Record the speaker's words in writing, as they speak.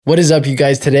What is up, you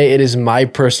guys? Today, it is my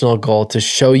personal goal to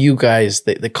show you guys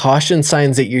that the caution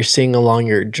signs that you're seeing along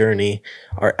your journey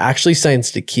are actually signs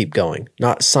to keep going,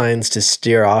 not signs to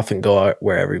steer off and go out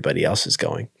where everybody else is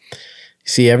going.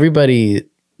 See,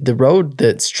 the road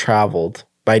that's traveled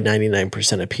by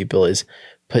 99% of people is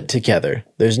put together.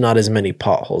 There's not as many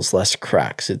potholes, less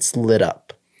cracks. It's lit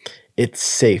up. It's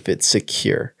safe. It's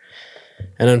secure.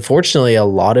 And unfortunately, a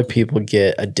lot of people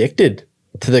get addicted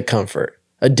to the comfort,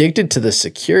 addicted to the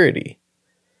security.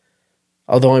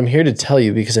 Although I'm here to tell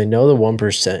you, because I know the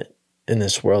 1% in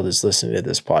this world is listening to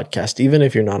this podcast, even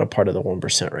if you're not a part of the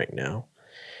 1% right now.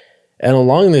 And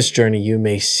along this journey, you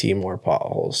may see more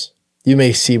potholes. You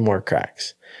may see more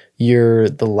cracks.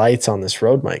 The lights on this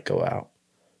road might go out.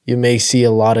 You may see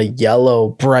a lot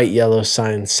of bright yellow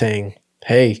signs saying,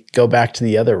 hey, go back to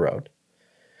the other road.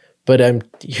 But I'm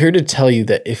here to tell you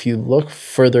that if you look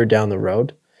further down the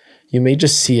road, you may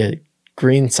just see a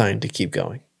green sign to keep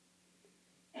going.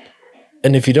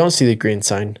 And if you don't see the green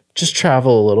sign, just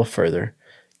travel a little further.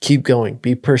 Keep going.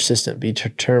 Be persistent. Be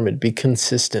determined. Be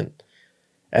consistent.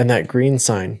 And that green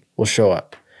sign will show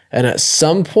up. And at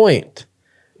some point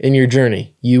in your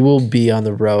journey, you will be on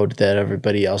the road that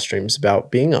everybody else dreams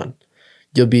about being on.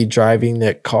 You'll be driving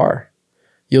that car.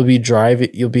 You'll be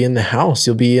in the house.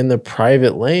 You'll be in the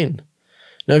private lane.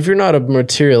 Now, if you're not a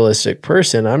materialistic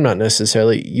person, I'm not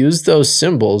necessarily use those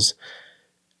symbols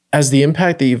as the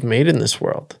impact that you've made in this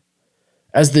world,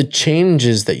 as the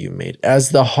changes that you made,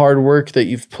 as the hard work that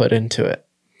you've put into it.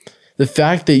 The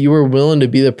fact that you were willing to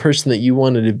be the person that you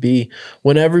wanted to be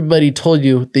when everybody told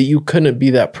you that you couldn't be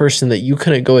that person, that you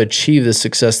couldn't go achieve the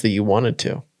success that you wanted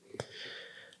to.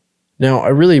 Now, I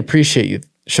really appreciate you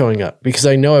showing up because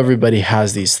I know everybody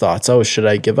has these thoughts. Oh, should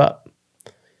I give up?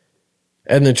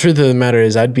 And the truth of the matter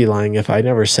is I'd be lying if I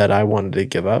never said I wanted to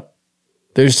give up.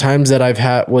 There's times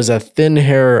that was a thin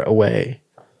hair away.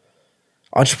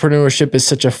 Entrepreneurship is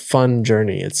such a fun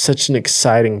journey. It's such an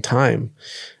exciting time.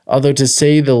 Although to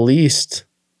say the least,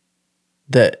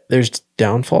 that there's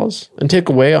downfalls and take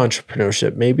away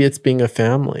entrepreneurship. Maybe it's being a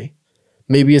family.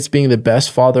 Maybe it's being the best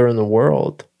father in the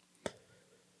world.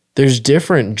 There's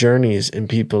different journeys in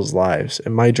people's lives,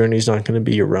 and my journey is not going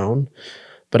to be your own.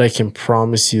 But I can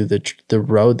promise you that the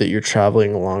road that you're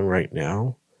traveling along right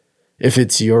now, if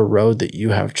it's your road that you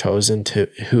have chosen to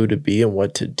who to be and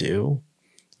what to do,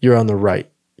 you're on the right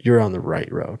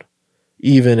road,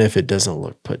 even if it doesn't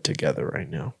look put together right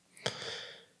now.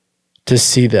 To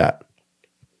see that,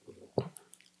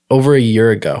 over a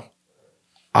year ago,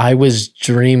 I was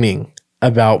dreaming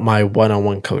about my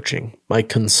one-on-one coaching, my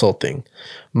consulting,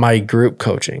 my group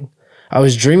coaching. I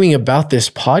was dreaming about this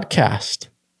podcast.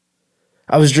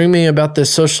 I was dreaming about the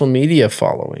social media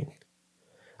following.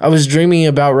 I was dreaming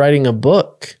about writing a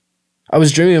book. I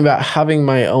was dreaming about having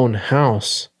my own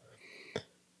house.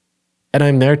 And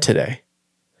I'm there today.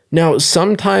 Now,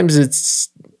 sometimes it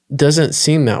doesn't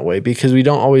seem that way because we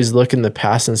don't always look in the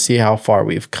past and see how far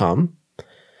we've come.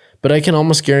 But I can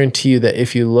almost guarantee you that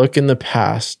if you look in the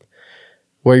past,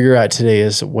 where you're at today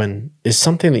is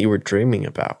something that you were dreaming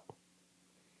about.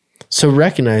 So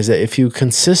recognize that if you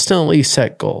consistently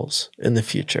set goals in the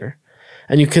future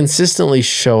and you consistently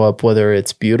show up, whether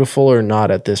it's beautiful or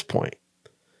not at this point,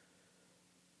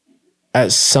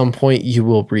 at some point you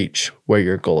will reach where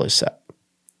your goal is set.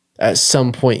 At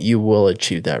some point you will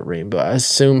achieve that rainbow. At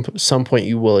some point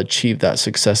you will achieve that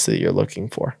success that you're looking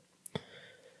for.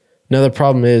 Now the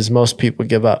problem is most people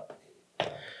give up.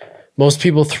 Most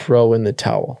people throw in the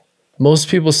towel. Most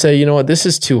people say, you know what, this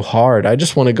is too hard. I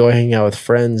just want to go hang out with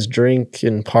friends, drink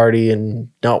and party and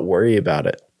not worry about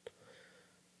it.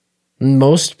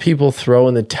 Most people throw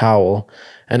in the towel,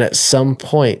 and at some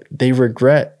point they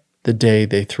regret the day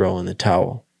they throw in the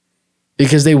towel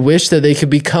because they wish that they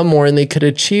could become more and they could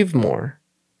achieve more.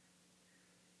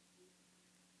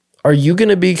 Are you going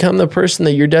to become the person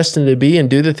that you're destined to be and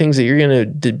do the things that you're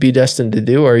going to be destined to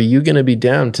do, or are you going to be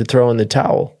down to throw in the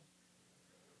towel?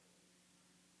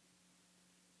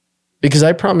 Because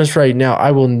I promise right now, I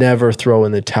will never throw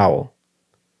in the towel.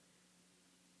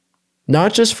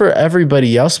 Not just for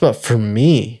everybody else, but for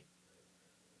me.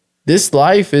 This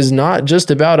life is not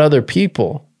just about other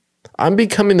people. I'm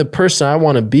becoming the person I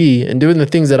want to be and doing the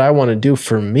things that I want to do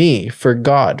for me, for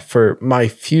God, for my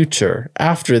future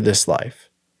after this life.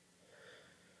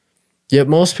 Yet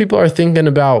most people are thinking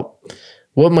about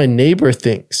what my neighbor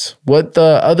thinks, what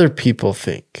the other people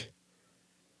think.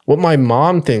 What my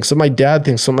mom thinks, what my dad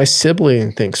thinks, what my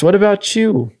sibling thinks. What about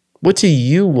you? What do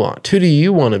you want? Who do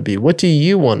you want to be? What do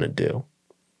you want to do?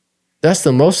 That's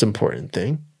the most important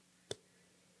thing.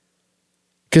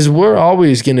 Because we're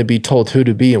always going to be told who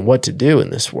to be and what to do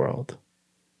in this world.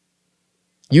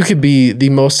 You could be the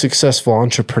most successful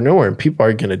entrepreneur and people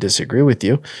are going to disagree with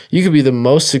you. You could be the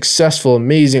most successful,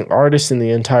 amazing artist in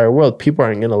the entire world. People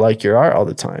aren't going to like your art all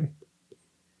the time.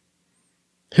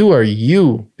 Who are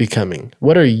you becoming?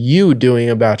 What are you doing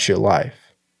about your life?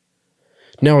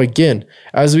 Now, again,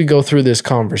 as we go through this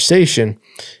conversation,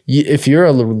 if you're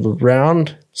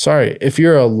along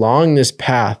this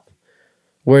path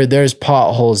where there's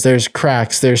potholes, there's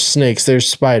cracks, there's snakes, there's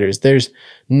spiders, there's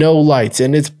no lights,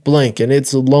 and it's blank and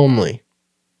it's lonely.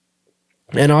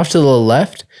 And off to the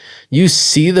left, you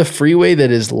see the freeway that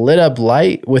is lit up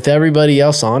light with everybody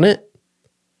else on it.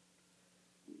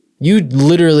 You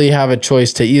literally have a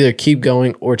choice to either keep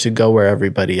going or to go where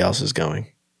everybody else is going.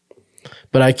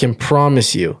 But I can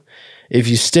promise you, if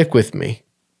you stick with me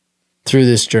through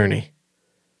this journey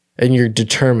and you're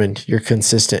determined, you're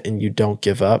consistent, and you don't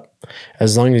give up,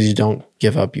 as long as you don't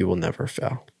give up, you will never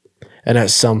fail. And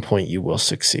at some point you will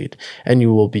succeed and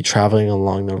you will be traveling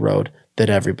along the road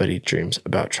that everybody dreams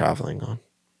about traveling on.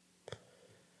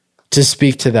 To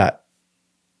speak to that,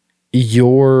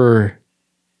 your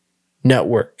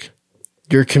network,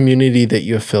 your community that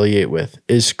you affiliate with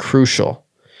is crucial.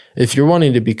 If you're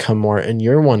wanting to become more and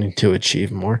you're wanting to achieve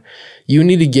more, you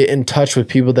need to get in touch with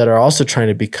people that are also trying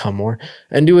to become more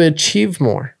and to achieve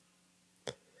more.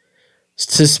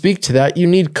 To speak to that, you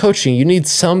need coaching. You need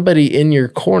somebody in your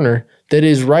corner that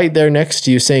is right there next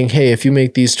to you saying, hey, if you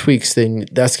make these tweaks, then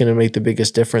that's going to make the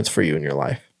biggest difference for you in your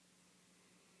life.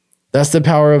 That's the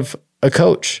power of a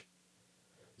coach.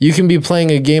 You can be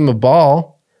playing a game of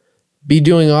ball, be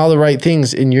doing all the right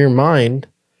things in your mind,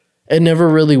 and never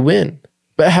really win.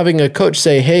 But having a coach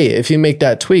say, hey, if you make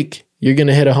that tweak, you're going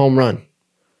to hit a home run.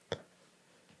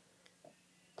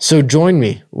 So join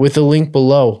me with the link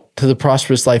below to the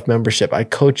Prosperous Life membership. I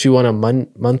coach you on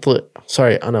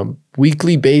a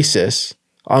weekly basis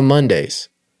on Mondays.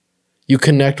 You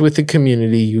connect with the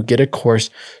community, you get a course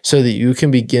so that you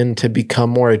can begin to become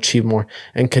more, achieve more,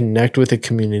 and connect with a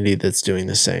community that's doing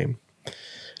the same.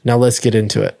 Now let's get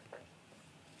into it.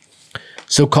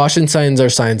 So caution signs are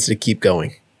signs to keep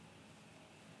going.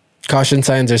 Caution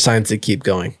signs are signs to keep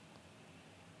going.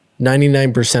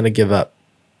 99% of give up.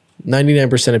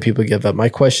 99% of people give up. My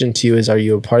question to you is, are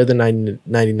you a part of the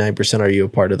 99%? Or are you a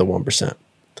part of the 1%?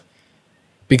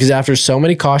 Because after so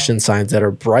many caution signs that are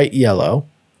bright yellow,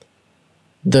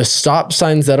 the stop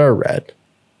signs that are red,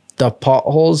 the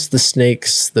potholes, the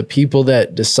snakes, the people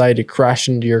that decide to crash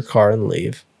into your car and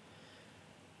leave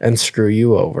and screw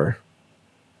you over,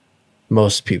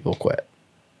 most people quit.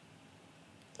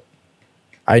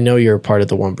 I know you're a part of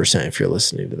the 1% if you're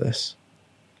listening to this.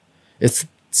 This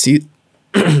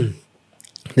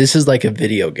is like a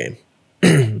video game.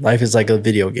 Life is like a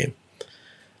video game.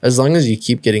 As long as you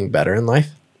keep getting better in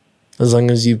life, as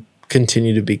long as you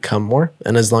continue to become more,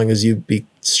 and as long as you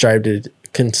strive to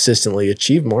consistently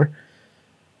achieve more,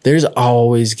 there's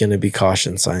always going to be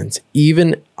caution signs,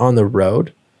 even on the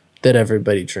road that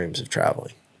everybody dreams of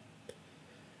traveling.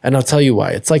 And I'll tell you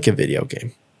why. It's like a video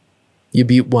game. You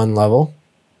beat one level,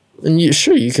 and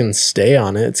you can stay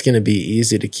on it. It's going to be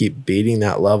easy to keep beating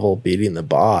that level, beating the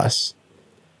boss.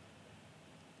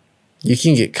 You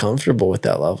can get comfortable with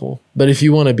that level. But if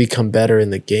you want to become better in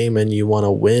the game and you want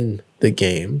to win the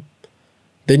game,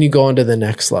 then you go on to the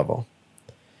next level.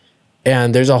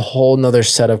 And there's a whole nother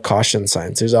set of caution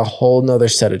signs. There's a whole nother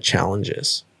set of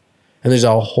challenges. And there's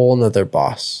a whole nother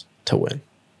boss to win.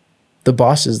 The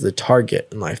boss is the target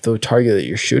in life, the target that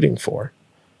you're shooting for.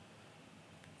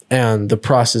 And the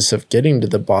process of getting to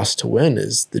the boss to win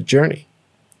is the journey.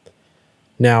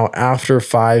 Now, after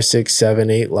 5, 6, 7,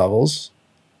 8 levels,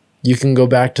 you can go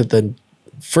back to the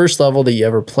first level that you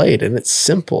ever played. And it's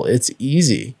simple. It's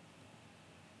easy.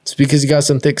 It's because you got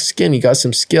some thick skin. You got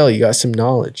some skill. You got some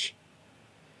knowledge.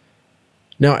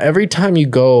 Now, every time you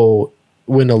go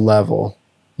win a level,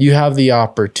 you have the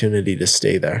opportunity to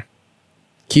stay there.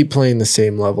 Keep playing the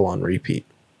same level on repeat.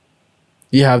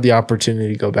 You have the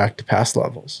opportunity to go back to past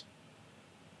levels.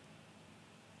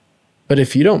 But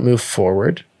if you don't move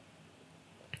forward,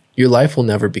 your life will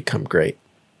never become great.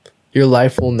 Your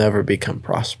life will never become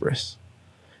prosperous.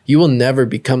 You will never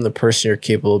become the person you're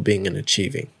capable of being and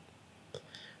achieving.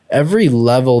 Every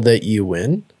level that you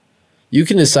win, you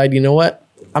can decide, you know what?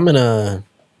 I'm going to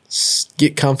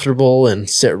get comfortable and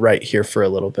sit right here for a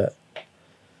little bit.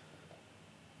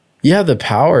 You have the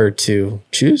power to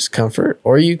choose comfort,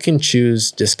 or you can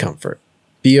choose discomfort.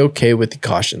 Be okay with the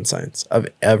caution signs of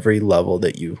every level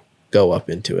that you go up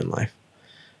into in life.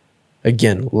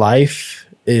 Again, life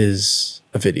is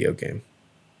a video game.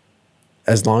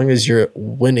 As long as you're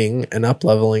winning and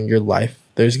up-leveling your life,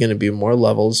 there's going to be more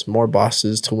levels, more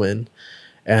bosses to win,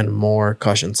 and more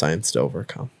caution signs to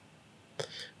overcome.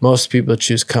 Most people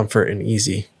choose comfort and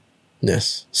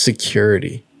easiness,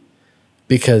 security,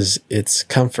 because it's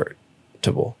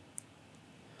comfortable.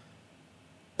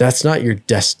 That's not your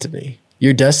destiny.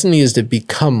 Your destiny is to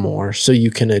become more so you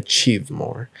can achieve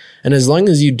more. And as long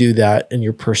as you do that and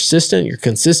you're persistent, you're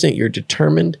consistent, you're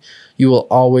determined, you will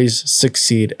always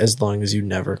succeed as long as you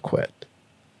never quit.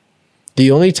 The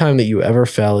only time that you ever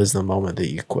fail is the moment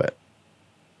that you quit.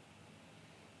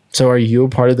 So are you a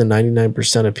part of the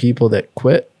 99% of people that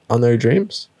quit on their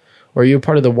dreams? Or are you a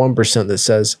part of the 1% that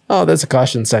says, oh, that's a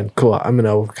caution sign. Cool, I'm going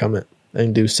to overcome it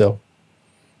and do so.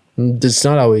 It's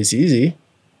not always easy.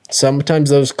 Sometimes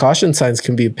those caution signs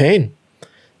can be a pain.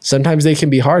 Sometimes they can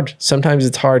be hard. Sometimes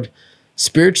it's hard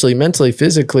spiritually, mentally,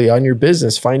 physically, on your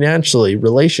business, financially,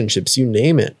 relationships, you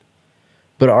name it.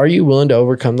 But are you willing to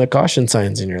overcome the caution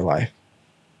signs in your life?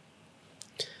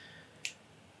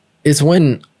 It's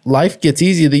when life gets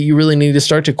easy that you really need to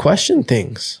start to question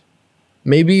things.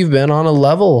 Maybe you've been on a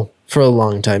level for a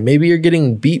long time. Maybe you're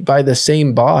getting beat by the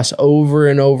same boss over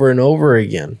and over and over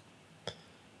again.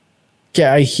 Okay,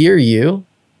 I hear you.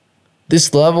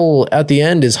 This level at the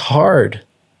end is hard.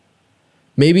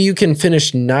 Maybe you can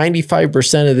finish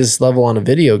 95% of this level on a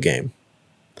video game,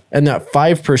 and that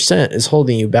 5% is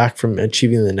holding you back from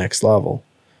achieving the next level.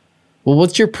 Well,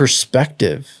 what's your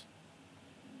perspective?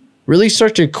 Really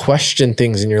start to question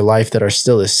things in your life that are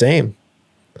still the same.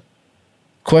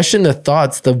 Question the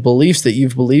thoughts, the beliefs that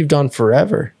you've believed on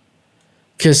forever.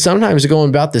 Because sometimes going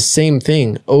about the same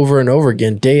thing over and over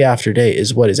again, day after day,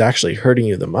 is what is actually hurting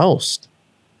you the most.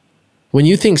 When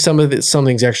you think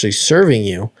something's actually serving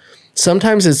you,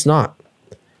 sometimes it's not.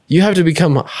 You have to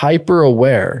become hyper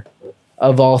aware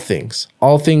of all things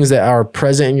that are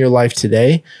present in your life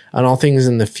today and all things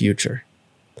in the future.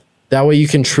 That way you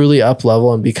can truly up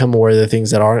level and become aware of the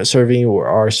things that aren't serving you or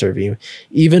are serving you,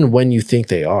 even when you think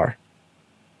they are.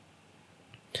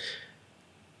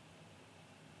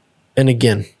 And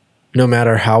again, no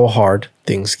matter how hard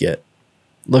things get,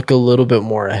 look a little bit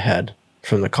more ahead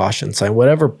from the caution sign.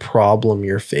 Whatever problem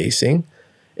you're facing,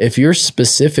 if you're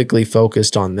specifically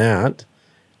focused on that,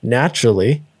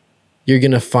 naturally, you're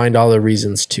going to find all the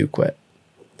reasons to quit.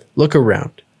 Look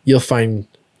around. You'll find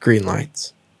green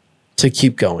lights to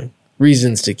keep going,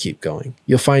 reasons to keep going.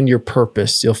 You'll find your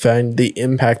purpose. You'll find the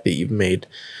impact that you've made.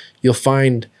 You'll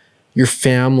find your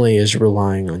family is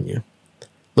relying on you.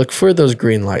 Look for those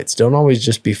green lights. Don't always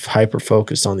just be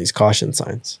hyper-focused on these caution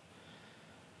signs.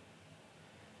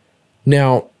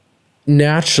 Now,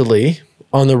 naturally,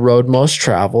 on the road most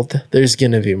traveled, there's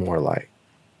going to be more light.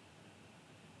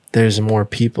 There's more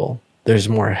people. There's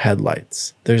more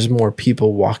headlights. There's more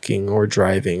people walking or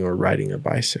driving or riding a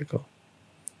bicycle.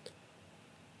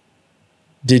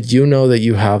 Did you know that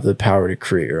you have the power to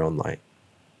create your own light?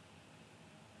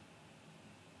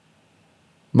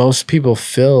 Most people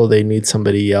feel they need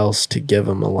somebody else to give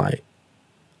them a light,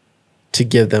 to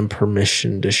give them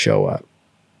permission to show up,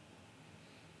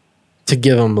 to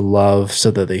give them love so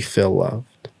that they feel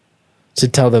loved, to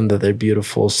tell them that they're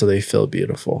beautiful so they feel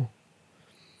beautiful.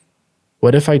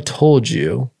 What if I told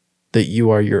you that you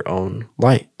are your own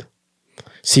light?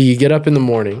 See, you get up in the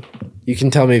morning. You can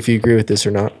tell me if you agree with this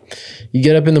or not. You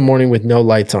get up in the morning with no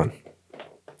lights on.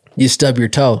 You stub your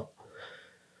toe.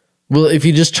 Well, if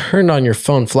you just turned on your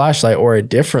phone flashlight or a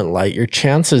different light, your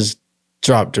chances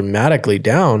drop dramatically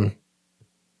down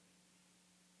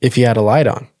if you had a light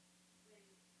on.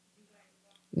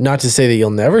 Not to say that you'll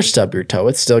never stub your toe.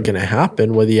 It's still going to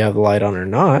happen whether you have the light on or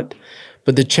not.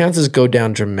 But the chances go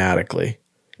down dramatically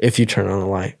if you turn on a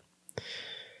light.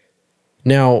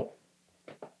 Now,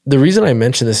 the reason I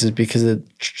mention this is because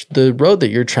the road that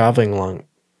you're traveling along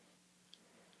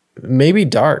may be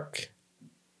dark.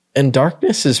 And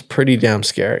darkness is pretty damn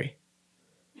scary.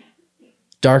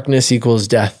 Darkness equals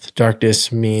death.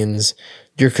 Darkness means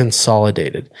you're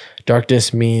consolidated.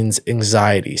 Darkness means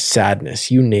anxiety, sadness,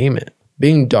 you name it.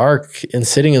 Being dark and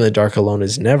sitting in the dark alone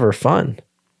is never fun.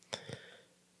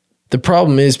 The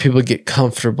problem is people get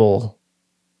comfortable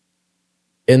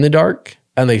in the dark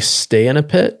and they stay in a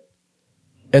pit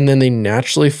and then they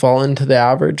naturally fall into the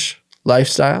average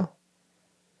lifestyle,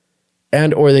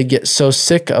 and or they get so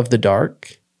sick of the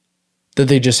dark that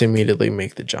they just immediately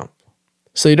make the jump.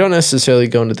 So they don't necessarily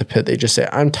go into the pit. They just say,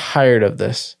 I'm tired of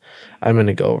this. I'm going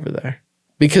to go over there.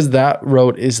 Because that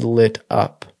road is lit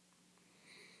up.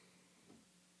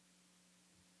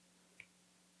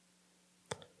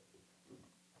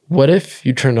 What if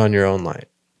you turned on your own light?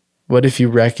 What if you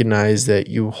recognize that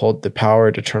you hold the power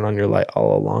to turn on your light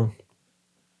all along?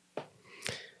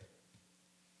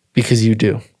 Because you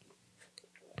do.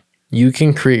 You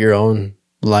can create your own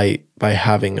light by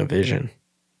having a vision.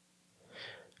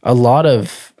 A lot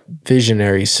of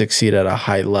visionaries succeed at a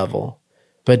high level,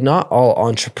 but not all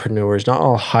entrepreneurs, not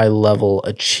all high level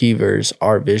achievers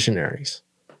are visionaries,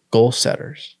 goal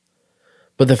setters.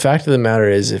 But the fact of the matter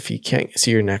is, if you can't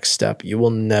see your next step, you will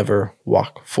never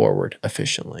walk forward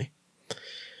efficiently.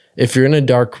 If you're in a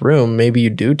dark room, maybe you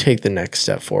do take the next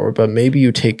step forward, but maybe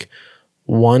you take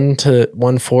one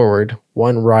forward,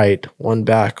 one right, one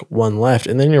back, one left,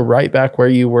 and then you're right back where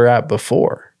you were at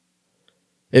before.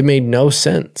 It made no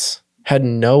sense, had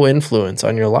no influence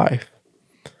on your life.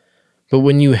 But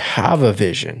when you have a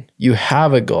vision, you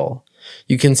have a goal,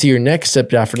 you can see your next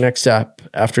step after next step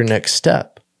after next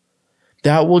step.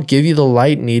 That will give you the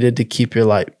light needed to keep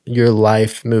your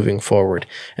life moving forward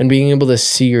and being able to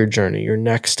see your journey, your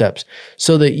next steps,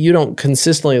 so that you don't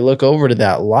consistently look over to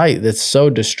that light that's so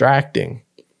distracting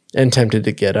and tempted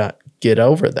to get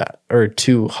over that or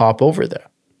to hop over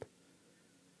that.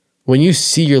 When you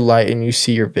see your light and you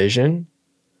see your vision,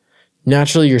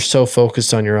 naturally you're so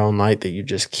focused on your own light that you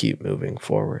just keep moving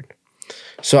forward.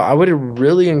 So I would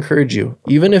really encourage you,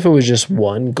 even if it was just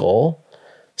one goal,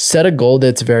 set a goal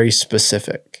that's very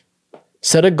specific.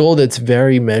 Set a goal that's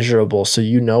very measurable so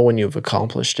you know when you've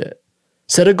accomplished it.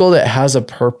 Set a goal that has a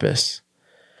purpose.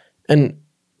 And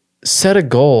set a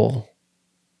goal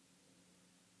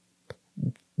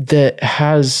that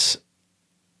has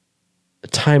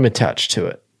time attached to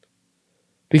it.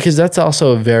 Because that's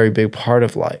also a very big part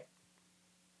of light.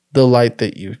 The light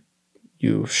that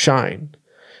you shine.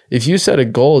 If you set a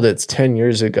goal that's 10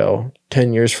 years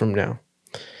from now,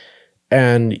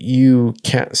 and you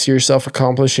can't see yourself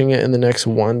accomplishing it in the next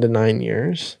 1 to 9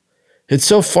 years, it's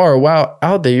so far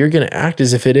out there, you're going to act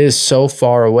as if it is so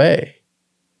far away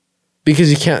because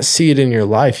you can't see it in your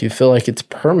life. You feel like it's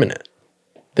permanent,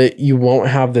 that you won't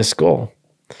have this goal.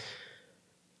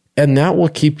 And that will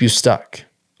keep you stuck,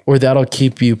 or that'll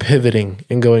keep you pivoting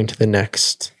and going to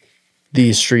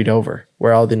the street over,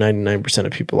 where all the 99%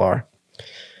 of people are.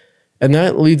 And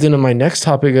that leads into my next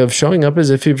topic of showing up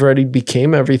as if you've already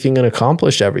became everything and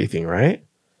accomplished everything, right?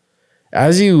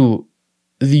 As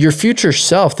your future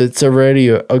self that's already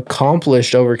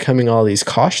accomplished overcoming all these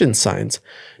caution signs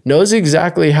knows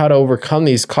exactly how to overcome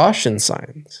these caution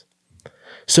signs.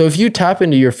 So if you tap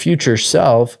into your future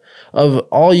self of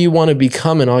all you want to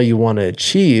become and all you want to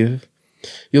achieve,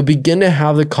 you'll begin to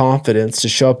have the confidence to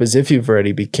show up as if you've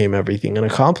already became everything and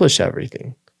accomplished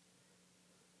everything.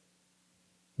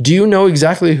 Do you know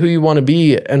exactly who you want to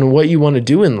be and what you want to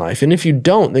do in life? And if you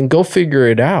don't, then go figure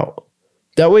it out.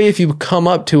 That way, if you come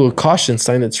up to a caution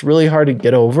sign that's really hard to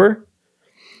get over,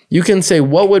 you can say,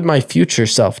 what would my future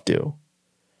self do?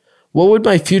 What would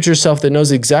my future self that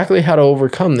knows exactly how to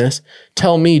overcome this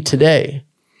tell me today?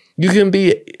 You can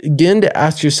begin to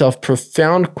ask yourself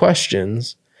profound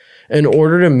questions in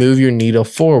order to move your needle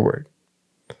forward.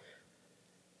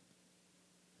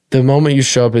 The moment you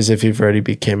show up as if you've already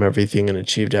became everything and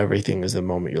achieved everything is the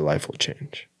moment your life will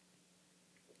change.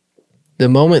 The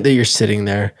moment that you're sitting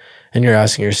there and you're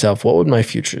asking yourself, what would my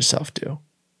future self do?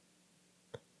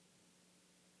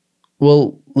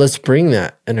 Well, let's bring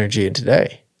that energy in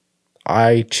today.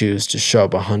 I choose to show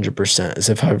up 100% as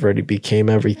if I've already became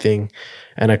everything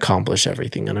and accomplished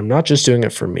everything. And I'm not just doing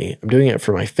it for me. I'm doing it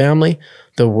for my family,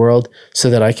 the world, so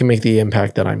that I can make the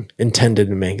impact that I'm intended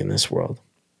to make in this world.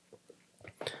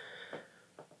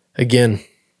 Again,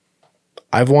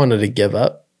 I've wanted to give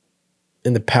up.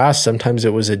 In the past, sometimes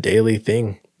it was a daily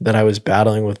thing that I was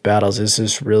battling with battles. Is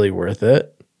this really worth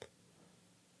it?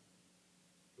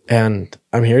 And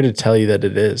I'm here to tell you that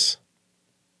it is.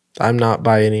 I'm not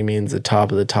by any means the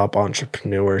top of the top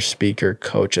entrepreneur, speaker,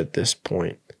 coach at this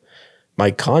point.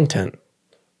 My content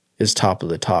is top of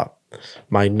the top.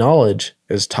 My knowledge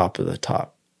is top of the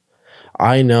top.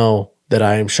 I know that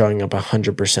I am showing up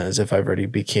 100% as if I've already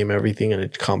became everything and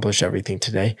accomplished everything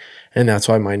today. And that's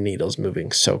why my needle's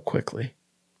moving so quickly.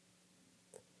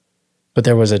 But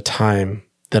there was a time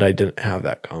that I didn't have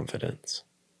that confidence.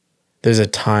 There's a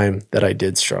time that I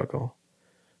did struggle.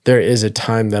 There is a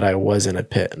time that I was in a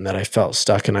pit and that I felt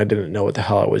stuck and I didn't know what the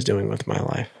hell I was doing with my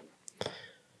life.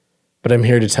 But I'm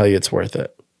here to tell you it's worth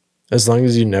it. As long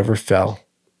as you never fell,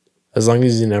 as long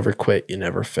as you never quit, you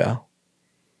never fail.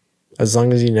 As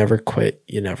long as you never quit,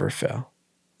 you never fail.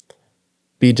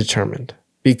 Be determined,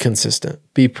 be consistent,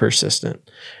 be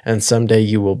persistent, and someday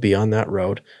you will be on that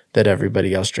road that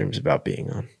everybody else dreams about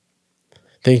being on.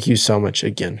 Thank you so much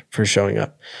again for showing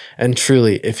up. And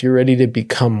truly, if you're ready to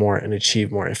become more and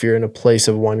achieve more, if you're in a place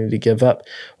of wanting to give up,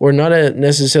 or not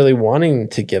necessarily wanting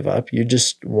to give up, you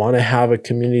just want to have a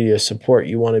community of support,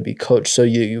 you want to be coached so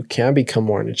you can become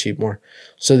more and achieve more,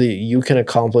 so that you can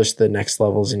accomplish the next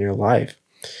levels in your life.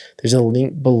 There's a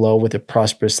link below with a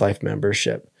Prosperous Life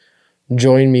membership.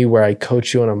 Join me where I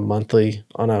coach you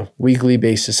on a weekly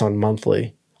basis on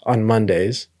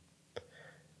Mondays.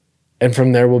 And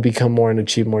from there, we'll become more and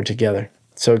achieve more together.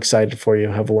 So excited for you.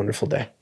 Have a wonderful day.